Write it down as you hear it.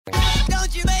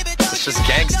It's just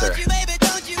gangster.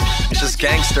 It's just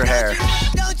gangster hair.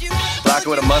 Rock it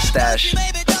with a mustache.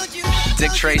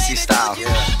 Dick Tracy style.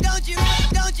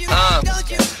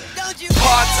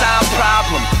 Part-time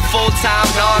problem, full-time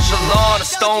nonchalant. A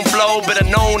stone flow, better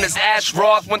known as Ash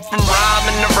Roth. Went from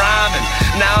rhyming to rhyming.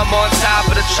 Now I'm on top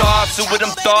of the charts. Who with them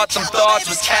thoughts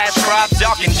was cash crops.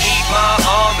 Y'all can eat my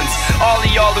almonds. All of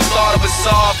y'all who thought it was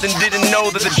soft and didn't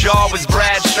know that the jaw was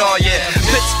Bradshaw, yeah.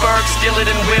 Pittsburgh, skillet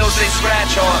and wheels they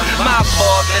scratch on. My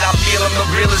fault that I feel I'm the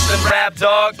realest in rap,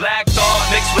 dog. Black dog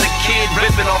mixed with a kid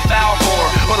ripping on foul core.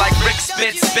 Or like Rik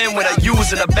Smits spin when I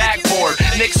use a backboard.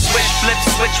 Nick switch, flip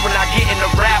switch when I get in the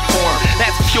rap form.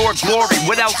 That's pure glory,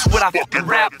 what else would I fucking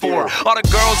rap for? All the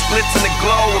girls glitz and the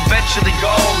glow eventually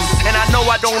goes. And I know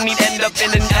I don't need end up in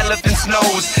an elephant's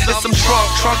nose. There's some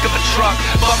trunk of a truck,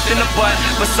 bumped in the butt.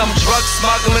 But some drug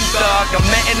smuggling thug I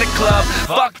met in the club.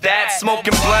 Fuck that,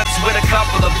 smoking blunts with a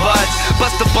couple of buds.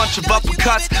 Bust a bunch of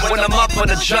uppercuts when I'm up on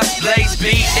a Just Blaze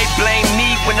beat. They blame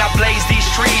me when I blaze these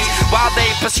trees, while they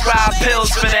prescribe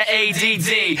pills for the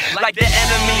ADD. Like the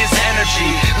enemy is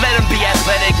energy. Let them be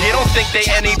athletic, they don't think they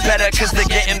any better, cause they're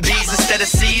getting B's instead of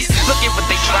C's. Look at what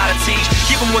they try to teach,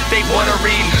 give them what they wanna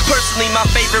read. Personally, my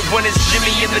favorite one is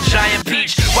Jimmy and the Giant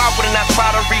Peach. Why wouldn't I try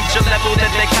to reach a level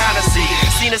that they kinda see?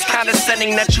 Seen as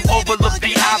condescending that you overlook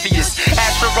the obvious.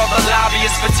 Ask for all the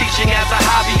lobbyists for teaching as a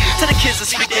hobby to the kids that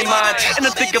speak their mind and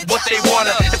to think of what they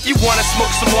wanna. If you wanna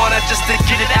smoke some water just to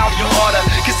get it out, you oughta.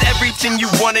 Cause everything you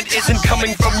wanted isn't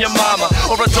coming from your mama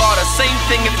or a daughter. Same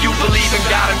thing if you believe in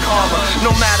God and karma.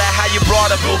 No matter how you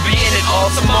brought up, we'll be in it all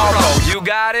tomorrow. You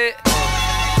got it?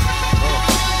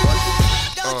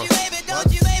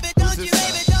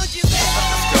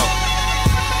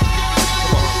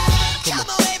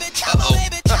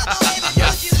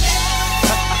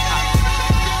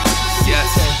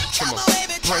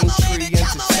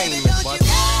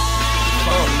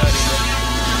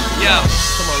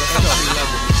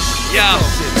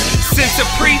 Since a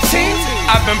preteen,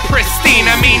 I've been pristine.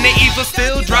 I mean, the evil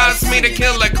still drives me to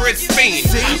kill a Crispine.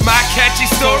 My catchy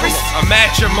stories are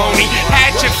matrimony.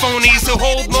 Hatchet phonies who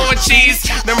hold more cheese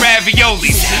than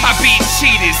raviolis. I beat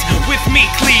cheaters with meat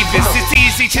cleavers. It's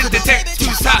easy to detect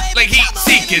who's hot like heat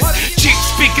seekers. Cheap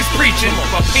speakers preaching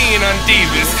while peeing on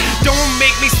divas. Don't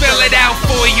make me spell it out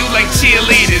for you like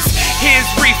cheerleaders. Here's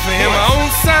reefer in my own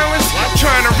silence,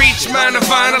 trying to reach my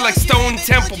nirvana like Stone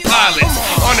Temple pilots.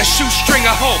 On a shoestring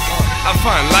of hope, I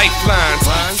find lifelines.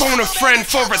 Phone a friend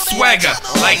for a swagger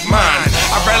like mine.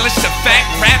 I relish the fact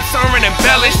raps aren't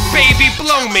embellished. Baby,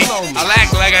 blow me, I'll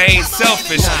act like I ain't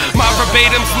selfish. My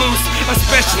verbatim's loose,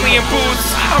 especially in booths.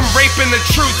 I'm raping the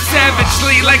truth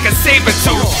savagely like a saber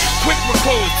tooth. Quick with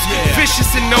quotes,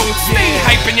 vicious in notes. Stay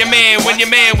hyping your man when your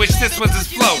man wish this was his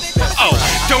flow. Oh,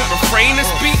 don't refrain to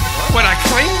speak what I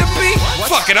claim to be.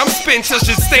 Fuck it, I'm spitting till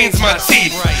shit stains my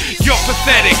teeth. You're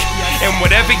pathetic, and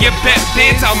whatever your bet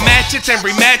bids, I'll match it and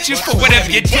rematch you for whatever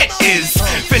your debt is.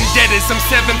 Vendettas, I'm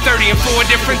 7:30 in 4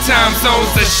 different time zones.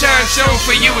 The shine shown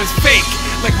for you is fake,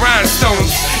 like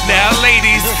rhinestones. Now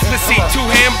ladies, let's see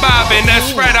two-hand bobbing.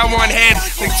 That's right, I want head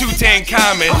like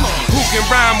Tutankhamun. Who can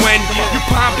rhyme when you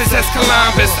pompous as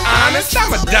Columbus? Honest,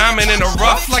 I'm a diamond in a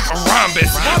rough like a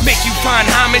rhombus. Make you find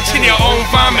homage in your own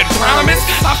vomit, promise?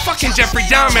 I fucking Jeffrey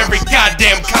Dahmer every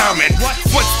goddamn comment.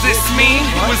 What's this mean?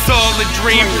 It was all a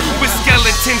dream, with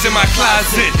skeletons in my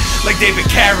closet like David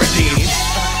Carradine.